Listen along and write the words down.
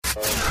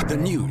The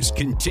news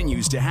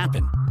continues to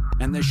happen,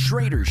 and the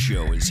Schroeder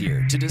Show is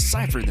here to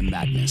decipher the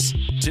madness,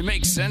 to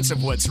make sense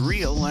of what's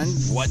real and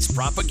what's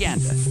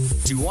propaganda,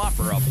 to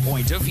offer a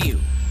point of view.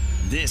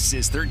 This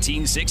is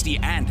 1360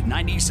 and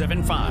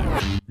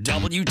 97.5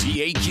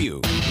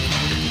 WTAQ.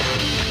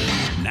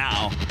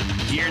 Now,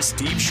 here's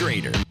Steve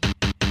Schroeder.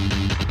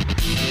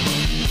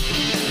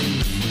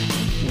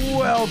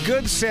 Well,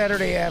 good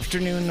Saturday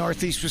afternoon,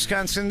 Northeast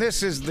Wisconsin.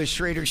 This is the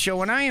Schroeder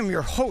Show, and I am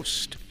your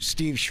host,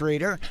 Steve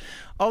Schroeder,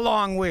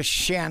 along with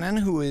Shannon,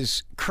 who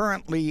is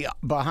currently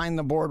behind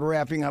the board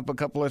wrapping up a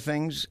couple of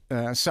things,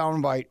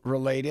 soundbite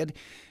related,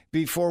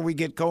 before we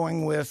get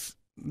going with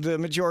the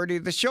majority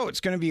of the show.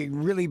 It's going to be a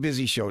really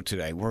busy show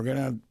today.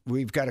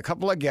 We've got a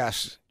couple of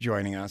guests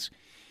joining us.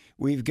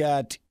 We've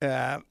got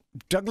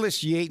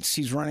Douglas Yates.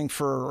 He's running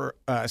for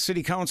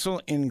city council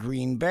in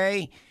Green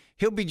Bay.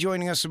 He'll be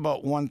joining us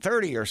about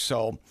 1:30 or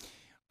so.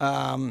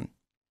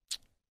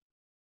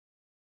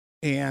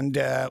 And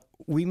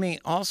we may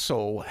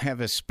also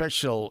have a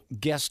special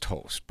guest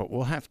host, but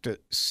we'll have to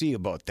see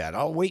about that.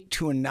 I'll wait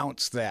to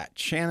announce that.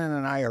 Shannon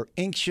and I are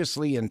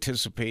anxiously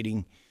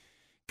anticipating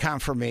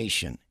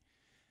confirmation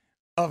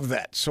of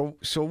that. So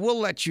we'll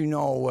let you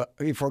know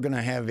if we're going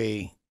to have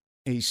a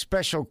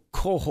special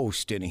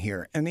co-host in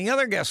here. And the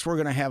other guest we're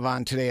going to have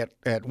on today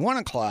at 1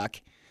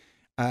 o'clock,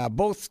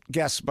 both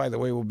guests, by the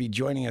way, will be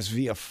joining us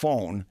via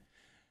phone.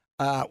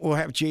 We'll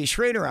have Jay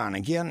Schroeder on.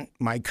 Again,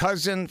 my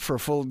cousin, for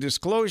full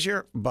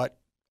disclosure, but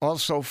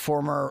also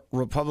former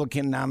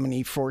Republican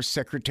nominee for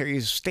Secretary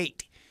of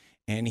State.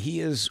 And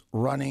he is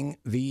running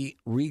the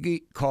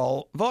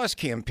Recall Voss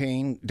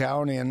campaign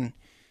down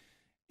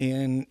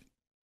in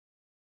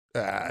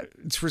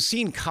it's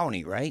Racine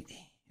County, right?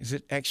 Is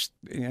it actually?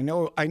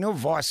 I know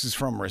Voss is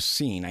from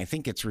Racine. I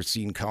think it's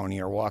Racine County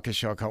or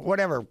Waukesha County,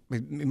 whatever.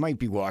 It might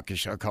be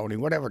Waukesha County,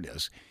 whatever it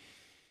is.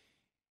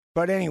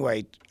 But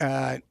anyway,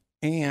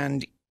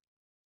 and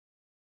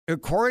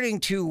according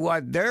to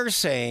what they're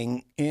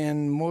saying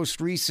in most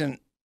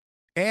recent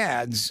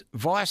ads,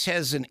 Voss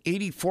has an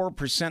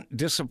 84%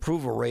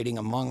 disapproval rating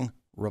among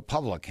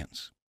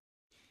Republicans.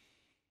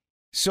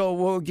 So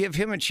we'll give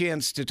him a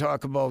chance to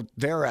talk about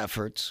their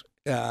efforts.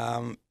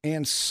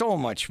 And so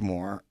much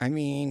more. I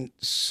mean,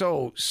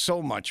 so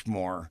much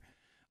more,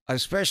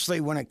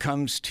 especially when it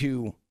comes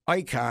to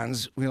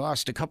icons. We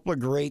lost a couple of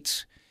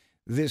greats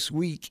this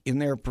week in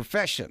their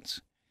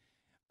professions.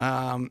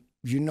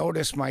 You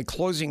notice my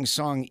closing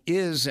song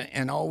is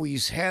and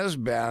always has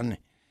been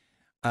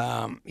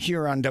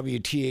here on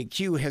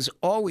WTAQ has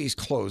always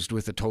closed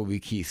with a Toby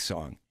Keith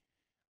song.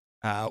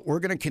 We're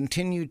going to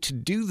continue to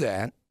do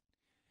that.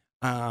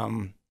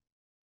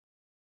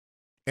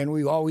 And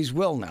we always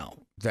will now.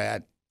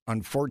 That,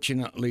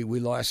 unfortunately, we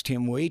lost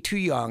him way too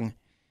young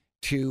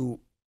to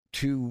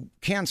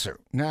cancer.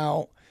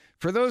 Now,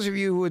 for those of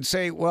you who would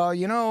say, well,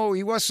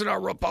 he wasn't a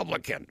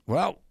Republican.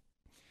 Well,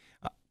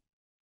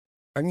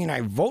 I mean,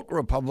 I vote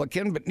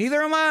Republican, but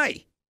neither am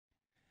I.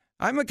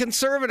 I'm a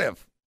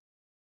conservative.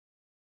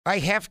 I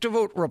have to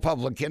vote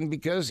Republican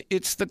because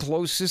it's the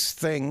closest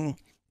thing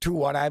to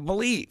what I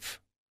believe.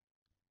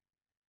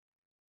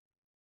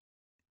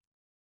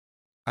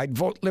 I'd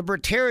vote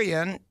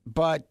Libertarian,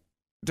 but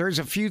there's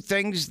a few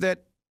things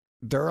that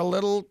they're a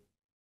little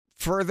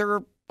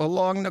further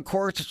along the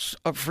course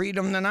of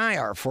freedom than I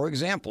are. For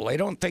example, I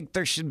don't think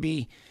there should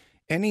be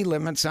any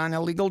limits on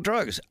illegal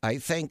drugs. I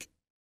think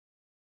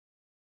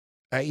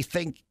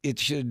it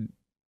should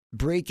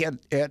break at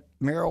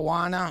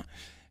marijuana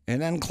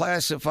and then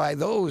classify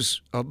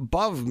those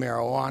above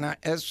marijuana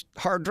as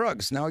hard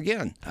drugs. Now,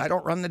 again, I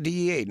don't run the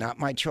DEA, not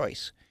my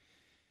choice.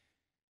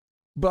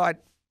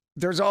 But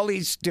there's all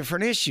these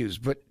different issues,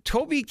 but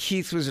Toby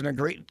Keith was a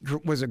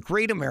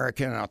great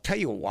American, and I'll tell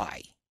you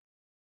why.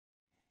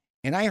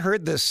 And I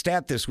heard this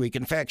stat this week.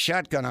 In fact,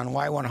 Shotgun on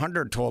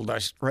Y100 told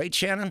us, right,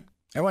 Shannon?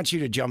 I want you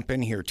to jump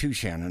in here too,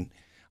 Shannon.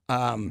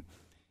 Here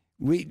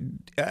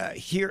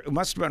it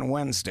must have been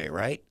Wednesday,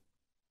 right?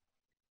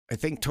 I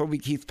think Toby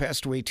Keith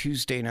passed away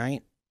Tuesday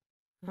night,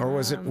 or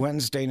was it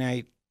Wednesday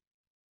night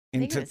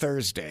into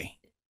Thursday?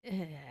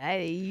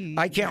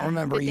 I can't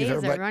remember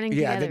either, but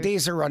the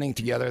days are running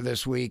together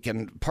this week,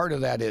 and part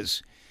of that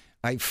is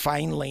I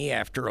finally,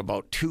 after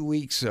about 2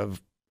 weeks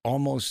of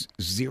almost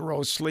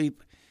zero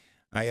sleep,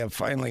 I have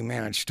finally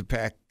managed to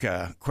pack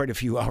quite a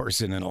few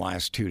hours in the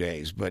last 2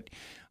 days. But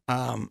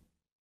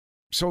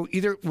so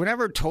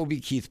whenever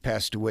Toby Keith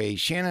passed away,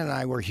 Shannon and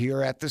I were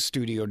here at the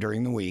studio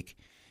during the week,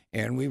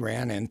 and we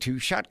ran into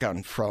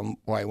Shotgun from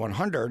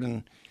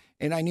Y100,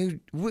 and I knew,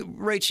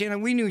 right,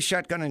 Shannon, we knew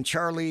Shotgun and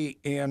Charlie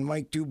and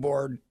Mike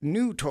Dubord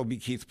knew Toby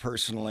Keith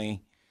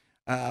personally,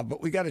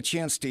 but we got a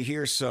chance to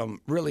hear some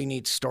really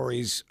neat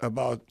stories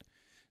about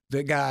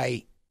the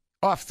guy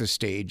off the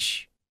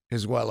stage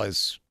as well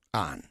as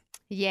on.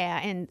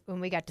 Yeah, and when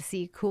we got to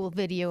see a cool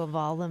video of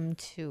all of them,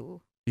 too.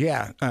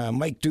 Yeah,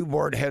 Mike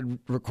Dubord had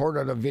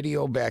recorded a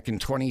video back in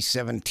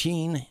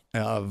 2017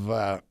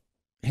 of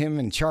him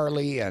and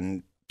Charlie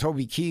and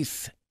Toby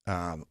Keith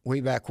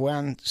way back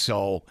when,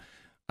 so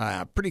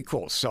pretty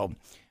cool. So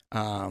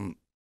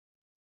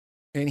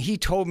And he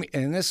told me,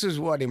 and this is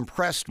what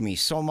impressed me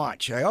so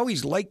much. I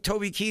always liked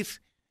Toby Keith,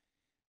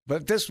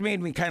 but this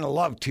made me kind of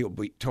love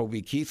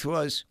Toby Keith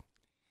was,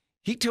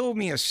 he told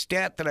me a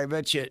stat that I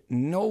bet you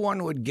no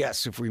one would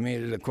guess if we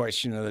made it a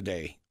question of the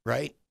day,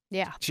 right?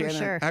 Yeah, Shannon, for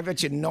sure. I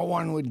bet you no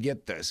one would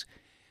get this.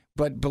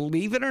 But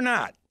believe it or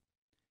not,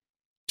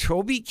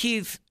 Toby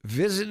Keith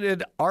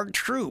visited our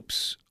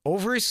troops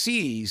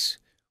overseas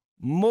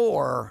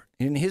more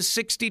in his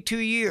 62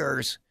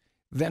 years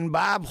than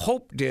Bob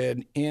Hope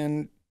did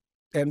and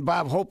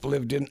Bob Hope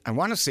lived I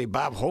want to say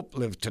Bob Hope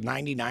lived to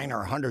 99 or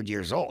 100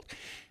 years old.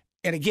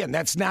 And again,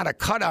 that's not a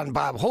cut on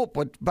Bob Hope.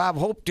 What Bob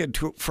Hope did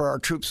for our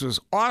troops was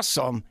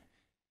awesome.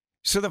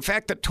 So the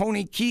fact that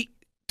Toby Keith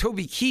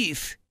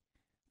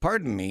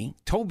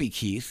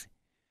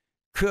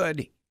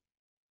could,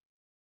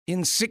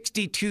 in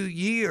 62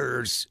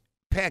 years,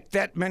 pack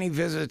that many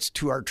visits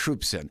to our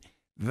troops in.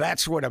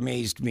 That's what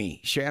amazed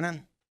me.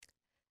 Shannon?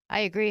 I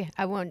agree.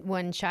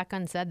 When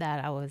Shotgun said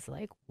that, I was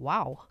like,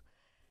 wow.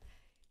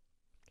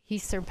 He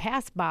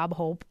surpassed Bob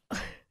Hope,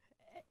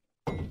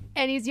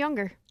 and he's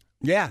younger.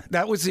 Yeah,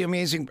 that was the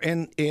amazing,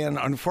 and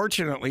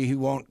unfortunately, he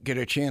won't get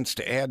a chance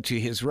to add to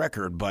his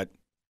record, but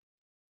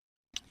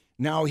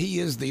now he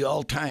is the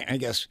all-time, I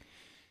guess,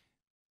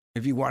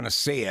 if you want to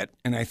say it,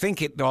 and I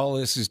think all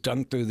this is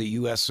done through the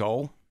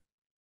USO.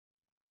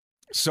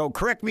 So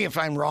correct me if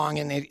I'm wrong,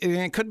 and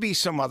it could be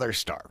some other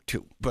star,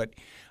 too, but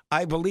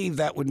I believe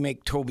that would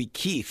make Toby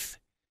Keith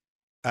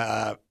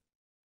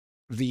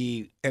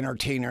the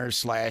entertainer /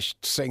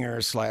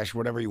 singer /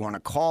 whatever you want to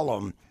call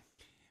him,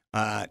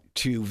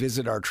 to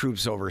visit our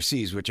troops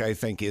overseas, which I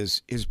think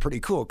is pretty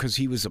cool because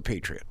he was a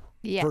patriot.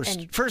 Yeah,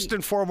 First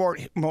and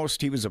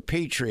foremost, he was a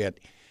patriot.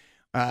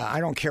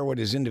 I don't care what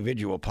his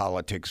individual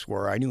politics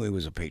were. I knew he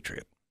was a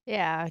patriot.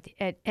 Yeah,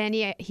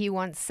 and he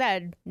once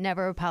said,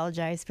 never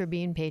apologize for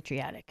being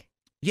patriotic.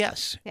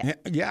 Yes, yeah.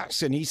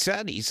 Yes, and he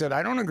said,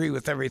 I don't agree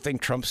with everything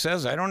Trump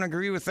says. I don't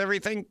agree with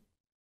everything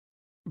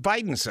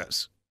Biden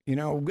says. You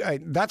know,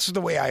 that's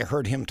the way I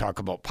heard him talk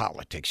about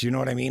politics. You know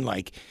what I mean?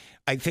 Like,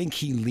 I think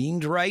he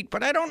leaned right,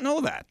 but I don't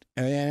know that.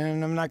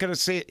 And I'm not going to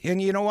say it. And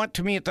you know what?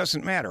 To me, it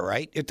doesn't matter,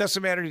 right? It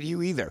doesn't matter to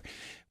you either.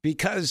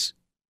 Because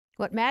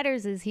what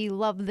matters is he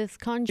loved this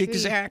country.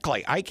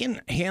 Exactly. I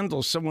can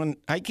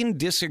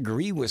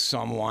disagree with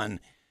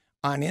someone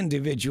on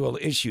individual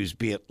issues,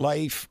 be it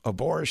life,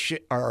 abortion,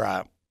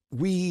 or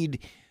weed,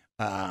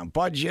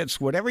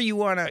 budgets, whatever you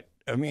want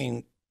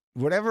to,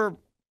 whatever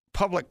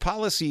public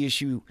policy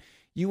issue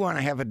you want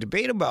to have a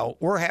debate about,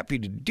 we're happy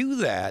to do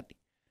that.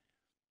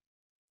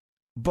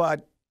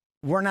 But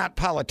we're not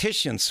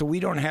politicians, so we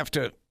don't have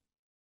to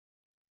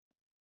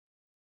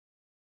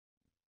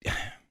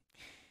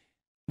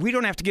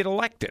get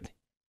elected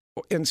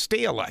and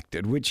stay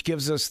elected, which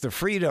gives us the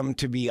freedom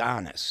to be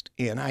honest.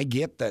 And I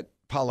get that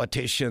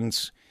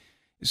politicians,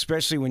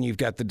 especially when you've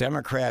got the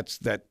Democrats,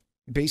 that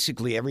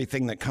basically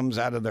everything that comes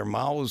out of their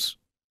mouths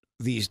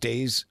these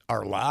days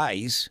are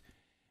lies.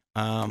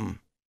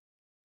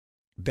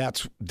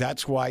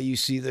 That's why you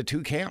see the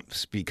two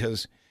camps,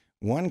 because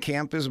one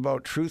camp is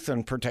about truth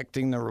and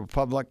protecting the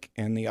republic,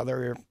 and the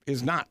other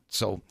is not.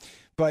 So,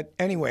 but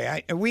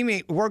anyway,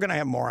 we're going to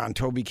have more on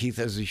Toby Keith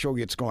as the show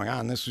gets going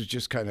on. This was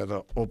just kind of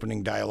the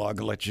opening dialogue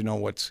to let you know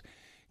what's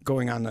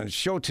going on the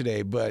show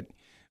today. But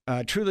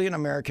truly an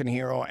American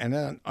hero, and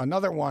then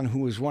another one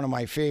who is one of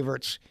my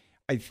favorites.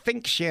 I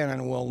think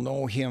Shannon will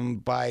know him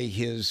by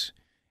his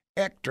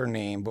actor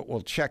name, but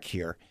we'll check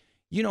here.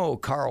 You know who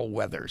Carl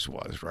Weathers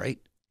was, right?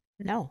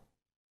 No.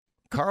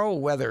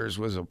 Carl Weathers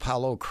was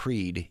Apollo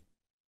Creed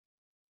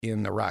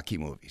in the Rocky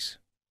movies.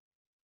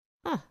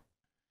 Huh.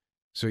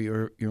 So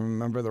you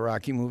remember the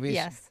Rocky movies?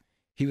 Yes.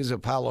 He was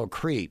Apollo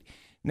Creed.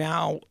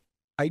 Now,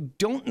 I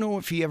don't know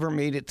if he ever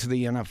made it to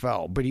the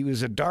NFL, but he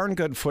was a darn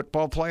good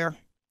football player.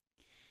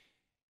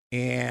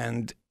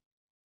 And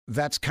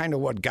that's kind of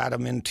what got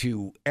him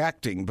into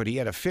acting. But he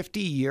had a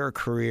 50-year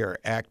career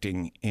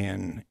acting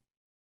in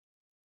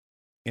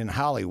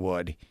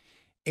Hollywood.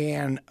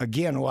 And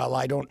again, while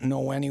I don't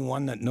know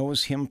anyone that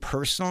knows him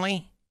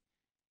personally,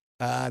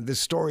 the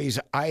stories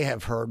I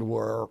have heard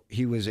were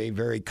he was a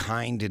very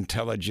kind,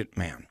 intelligent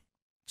man.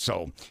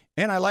 So,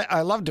 and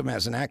I loved him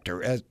as an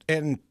actor.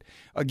 And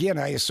again,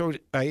 I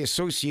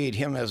associate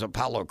him as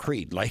Apollo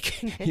Creed.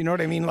 Like, you know what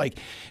I mean? Like,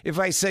 if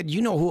I said,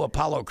 you know who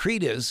Apollo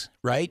Creed is,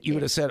 right? You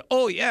would have said,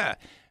 oh, yeah.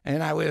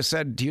 And I would have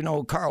said, do you know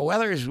who Carl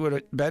Weathers would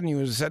have been? You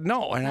would have said,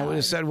 no. And I would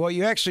have said, well,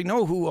 you actually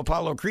know who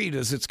Apollo Creed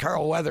is. It's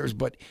Carl Weathers.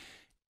 But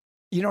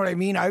you know what I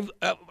mean? I'm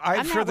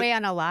that way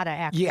on a lot of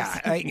actors. Yeah,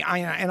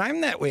 and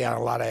I'm that way on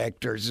a lot of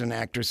actors and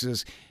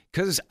actresses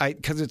because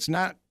it's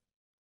not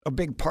a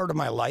big part of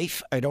my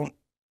life. I don't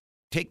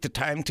take the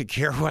time to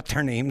care what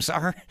their names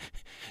are.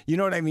 You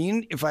know what I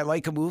mean? If I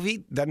like a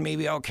movie, then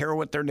maybe I'll care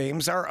what their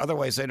names are.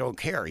 Otherwise, I don't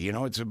care. You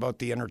know, it's about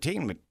the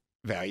entertainment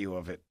value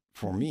of it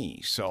for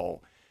me.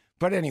 So,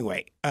 but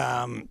anyway,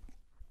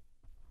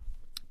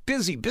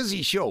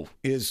 busy show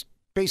is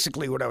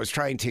basically what I was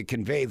trying to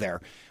convey there.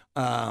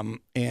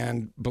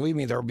 And believe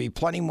me, there will be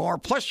plenty more.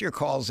 Plus your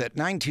calls at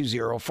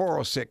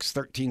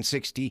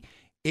 920-406-1360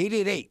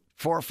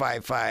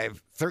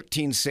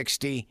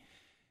 888-455-1360.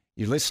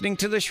 You're listening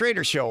to The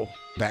Schroeder Show.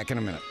 Back in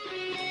a minute.